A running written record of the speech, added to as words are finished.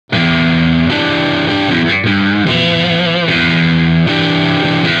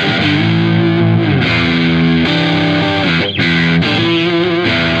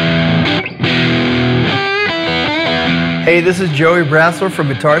Hey, this is Joey Brassler from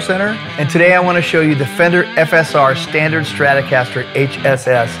Guitar Center, and today I want to show you the Fender FSR Standard Stratocaster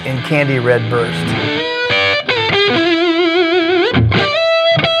HSS in Candy Red Burst.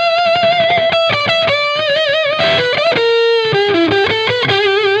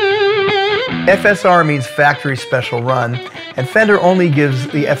 FSR means Factory Special Run, and Fender only gives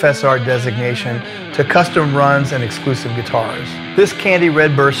the FSR designation to custom runs and exclusive guitars. This Candy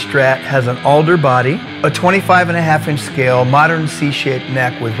Red Burst Strat has an alder body, a 25.5-inch scale, modern C-shaped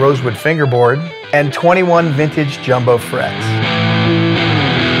neck with rosewood fingerboard, and 21 vintage jumbo frets.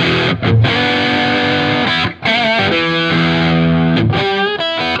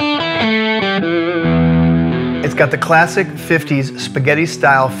 It's got the classic 50s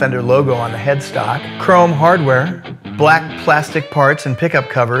spaghetti-style Fender logo on the headstock, chrome hardware, black plastic parts and pickup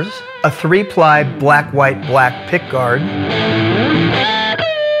covers, a 3-ply black-white-black pickguard,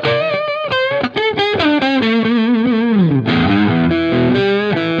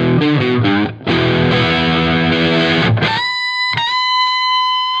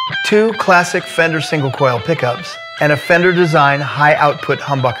 two classic Fender single-coil pickups, and a Fender-design high-output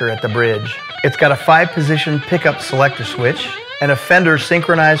humbucker at the bridge. It's got a 5-position pickup selector switch and a Fender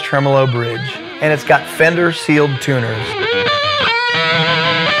synchronized tremolo bridge, and it's got Fender sealed tuners.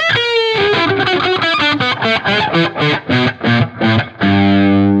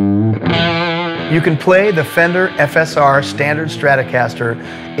 You can play the Fender FSR Standard Stratocaster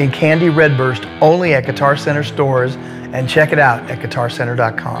in Candy Red Burst only at Guitar Center stores, and check it out at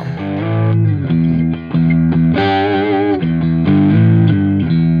guitarcenter.com.